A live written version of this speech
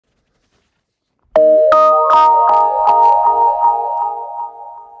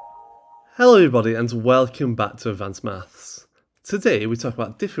Hello everybody and welcome back to Advanced Maths. Today we talk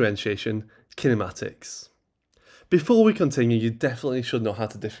about differentiation, kinematics. Before we continue, you definitely should know how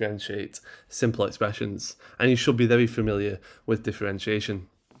to differentiate simple expressions, and you should be very familiar with differentiation.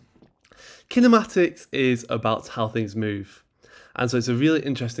 Kinematics is about how things move, and so it's a really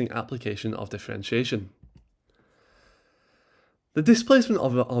interesting application of differentiation. The displacement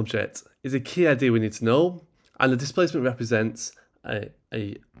of an object is a key idea we need to know, and the displacement represents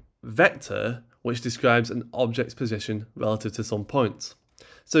a vector which describes an object's position relative to some point.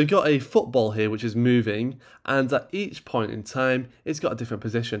 So you've got a football here which is moving, and at each point in time it's got a different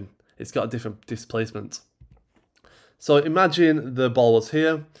position, it's got a different displacement. So imagine the ball was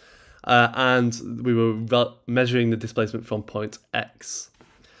here and we were measuring the displacement from point X.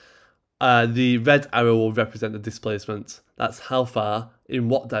 The red arrow will represent the displacement. That's how far, in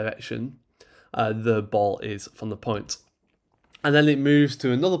what direction the ball is from the point. And then it moves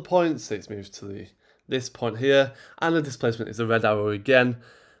to another point, so it moves to this point here, and the displacement is a red arrow again,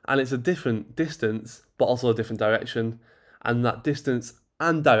 and it's a different distance, but also a different direction, and that distance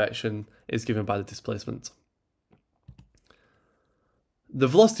and direction is given by the displacement. The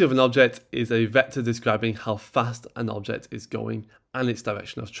velocity of an object is a vector describing how fast an object is going and its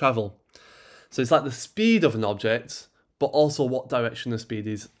direction of travel. So it's like the speed of an object, but also what direction the speed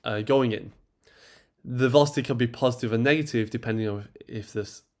is going in. The velocity can be positive or negative depending on if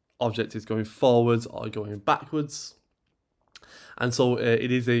this object is going forwards or going backwards. And so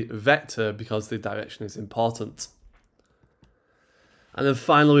it is a vector because the direction is important. And then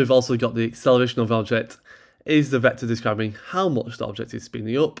finally, we've also got the acceleration of an object is the vector describing how much the object is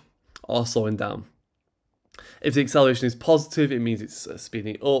speeding up or slowing down. If the acceleration is positive, it means it's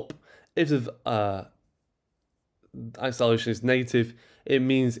speeding up. If the acceleration is negative, it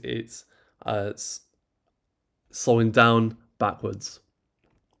means it's slowing down backwards.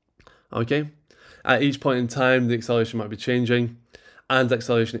 Okay, at each point in time the acceleration might be changing, and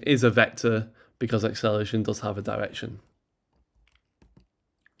acceleration is a vector because acceleration does have a direction.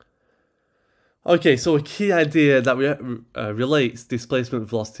 Okay, so a key idea that relates displacement,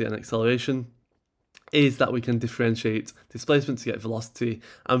 velocity and acceleration is that we can differentiate displacement to get velocity,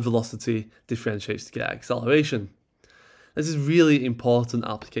 and velocity differentiates to get acceleration. This is really important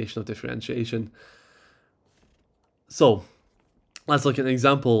application of differentiation. So let's look at an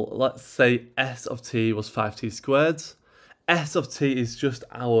example. Let's say s of t was 5t squared. S of t is just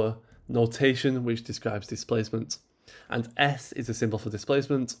our notation which describes displacement, and s is a symbol for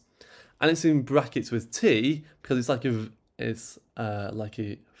displacement, and it's in brackets with t because it's like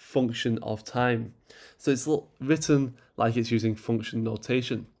a function of time. So it's written like it's using function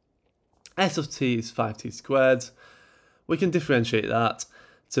notation. S of t is 5t squared. We can differentiate that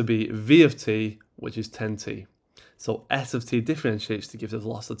to be v of t, which is 10t. So s of t differentiates to give the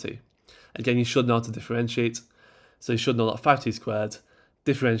velocity. Again, you should know how to differentiate. So you should know that 5t squared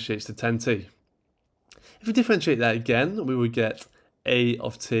differentiates to 10t. If we differentiate that again, we would get a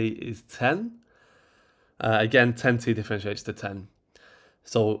of t is 10. Again, 10t differentiates to 10.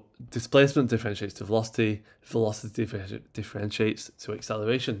 So displacement differentiates to velocity, velocity differentiates to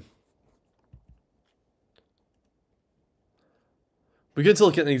acceleration. We're going to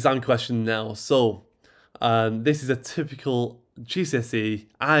look at an exam question now. So this is a typical GCSE,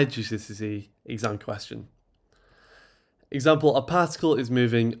 IGCSe exam question. Example, a particle is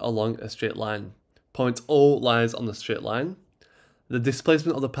moving along a straight line. Point O lies on the straight line. The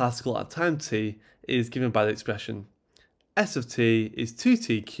displacement of the particle at time t is given by the expression s of t is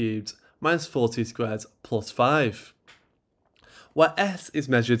 2t cubed minus 4t squared plus 5, where s is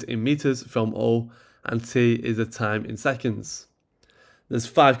measured in meters from O and t is the time in seconds. There's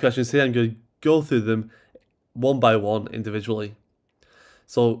 5 questions here. I'm going to go through them one by one individually.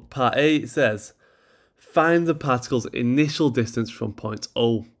 So part A says, find the particle's initial distance from point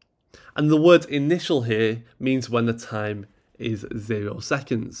O. And the word initial here means when the time is 0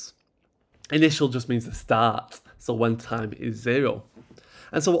 seconds. Initial just means the start, so when time is 0.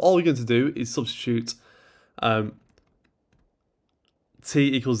 And so all we're going to do is substitute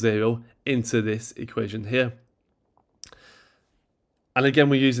t equals 0 into this equation here. And again,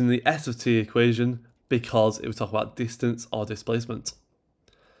 we're using the s of t equation because it will talk about distance or displacement.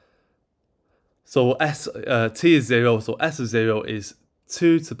 So t is 0, so s of 0 is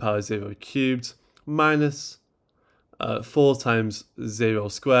 2 to the power 0 cubed minus 4 times 0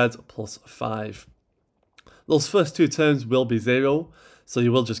 squared plus 5. Those first two terms will be 0, so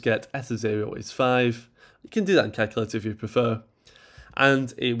you will just get s of 0 is 5. You can do that in calculator if you prefer.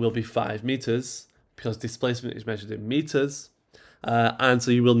 And it will be 5 meters because displacement is measured in meters. And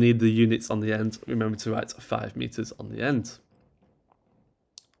so you will need the units on the end. Remember to write 5 meters on the end.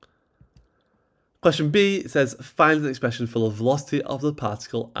 Question B says, find an expression for the velocity of the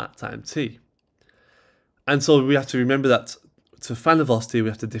particle at time t. And so we have to remember that to find the velocity, we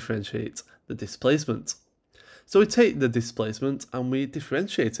have to differentiate the displacement. So we take the displacement and we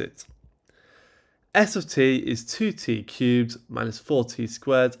differentiate it. S of t is 2t cubed minus 4t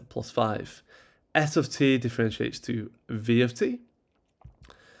squared plus 5. S of t differentiates to v of t.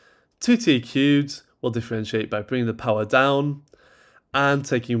 2t cubed will differentiate by bringing the power down and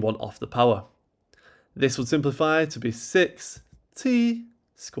taking 1 off the power. This would simplify to be 6t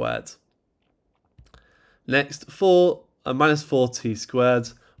squared. Next, minus 4t squared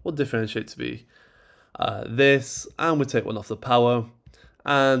will differentiate to be this, and we take 1 off the power,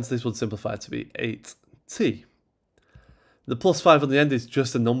 and this would simplify to be 8t. The plus 5 on the end is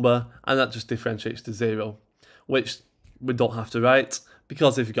just a number, and that just differentiates to 0, which we don't have to write,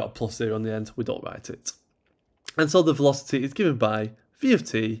 because if you've got a plus 0 on the end, we don't write it. And so the velocity is given by v of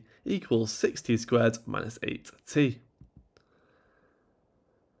t equals 6t squared minus 8t.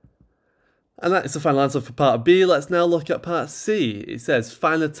 And that is the final answer for part B. Let's now look at part C. It says,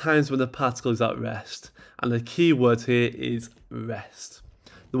 find the times when the particle is at rest. And the key word here is rest.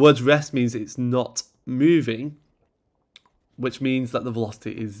 The word rest means it's not moving, which means that the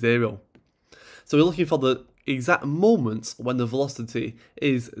velocity is 0. So we're looking for the exact moment when the velocity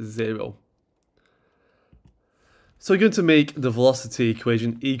is 0. So we're going to make the velocity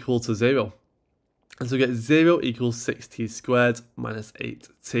equation equal to 0. And so we get 0 equals 6t squared minus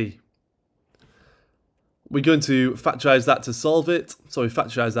 8t. We're going to factorise that to solve it. So we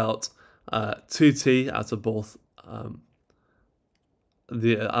factorise out 2t out of both out of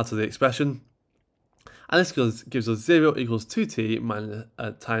the expression. And this gives us 0 equals 2t minus,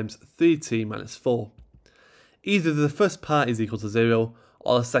 times 3t minus 4. Either the first part is equal to 0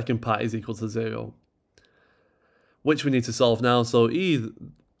 or the second part is equal to 0, which we need to solve now. So either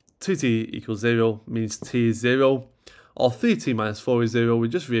 2t equals 0 means t is 0, or 3t minus 4 is 0. We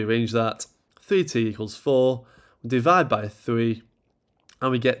just rearrange that. 3t equals 4, we divide by 3,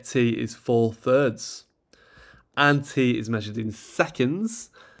 and we get t is 4/3. And t is measured in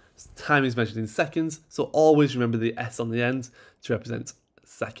seconds. Time is measured in seconds, so always remember the s on the end to represent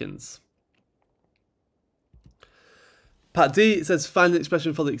seconds. Part D, it says find the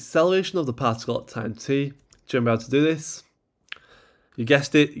expression for the acceleration of the particle at time t. Do you remember how to do this? You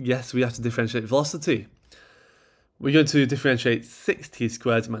guessed it, yes, we have to differentiate velocity. We're going to differentiate 6t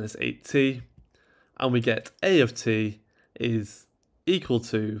squared minus 8t, and we get a of t is equal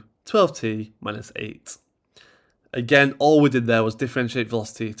to 12t minus 8. Again, all we did there was differentiate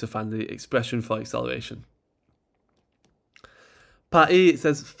velocity to find the expression for acceleration. Part E, it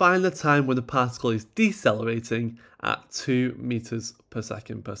says find the time when the particle is decelerating at 2 meters per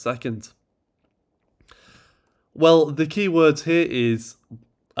second. Well, the key word here is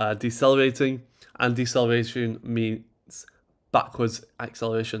decelerating, and deceleration means backwards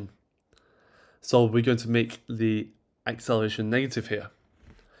acceleration. So we're going to make the acceleration negative here.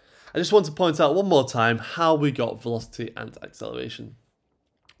 I just want to point out one more time how we got velocity and acceleration.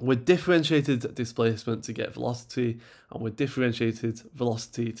 We differentiated displacement to get velocity, and we differentiated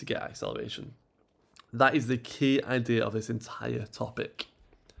velocity to get acceleration. That is the key idea of this entire topic.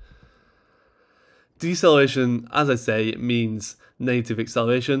 Deceleration, as I say, means negative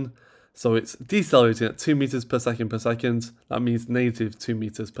acceleration. So it's decelerating at 2 meters per second. That means negative 2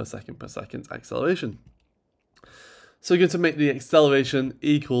 meters per second acceleration. So we're going to make the acceleration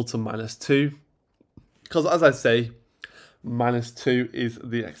equal to minus 2. Because as I say, minus 2 is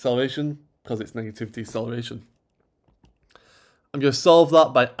the acceleration because it's negative deceleration. I'm going to solve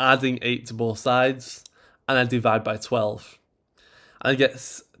that by adding 8 to both sides, and I divide by 12. And I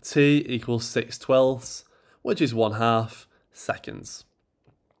get t equals 6/12, which is 1/2 seconds.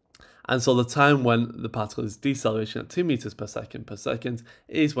 And so the time when the particle is decelerating at 2 meters per second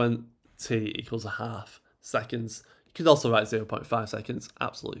is when t equals 1/2 seconds. You could also write 0.5 seconds,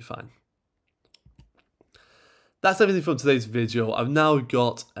 absolutely fine. That's everything from today's video. I've now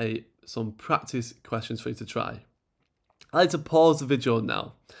got some practice questions for you to try. I'd like to pause the video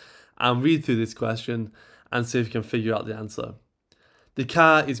now and read through this question and see if you can figure out the answer. The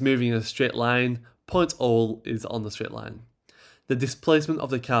car is moving in a straight line. Point O is on the straight line. The displacement of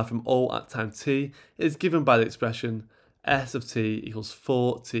the car from O at time t is given by the expression s of t equals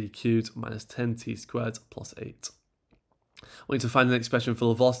 4t cubed minus 10t squared plus 8. We need to find an expression for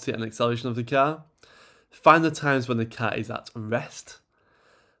the velocity and acceleration of the car. Find the times when the car is at rest.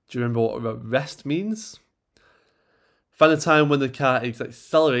 Do you remember what rest means? Find the time when the car is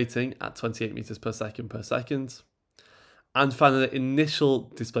accelerating at 28 meters per second. And find the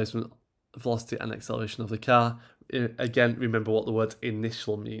initial displacement, velocity and acceleration of the car. Again, remember what the word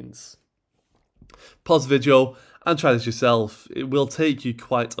initial means. Pause the video and try this yourself. It will take you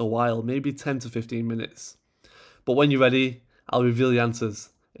quite a while, maybe 10 to 15 minutes. But when you're ready, I'll reveal the answers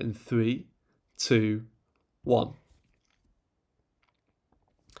in 3, 2, 1.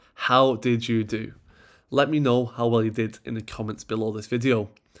 How did you do? Let me know how well you did in the comments below this video.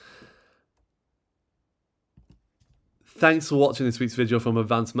 Thanks for watching this week's video from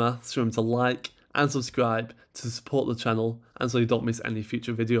Advanced Maths. Remember to like and subscribe to support the channel and so you don't miss any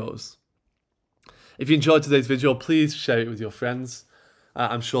future videos. If you enjoyed today's video, please share it with your friends.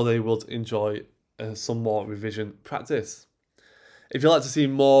 I'm sure they will enjoy some more revision practice. If you'd like to see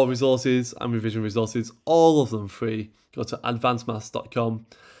more resources and revision resources, all of them free, go to advancedmaths.com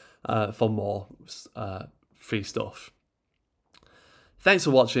for more free stuff. Thanks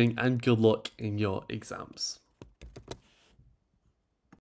for watching and good luck in your exams.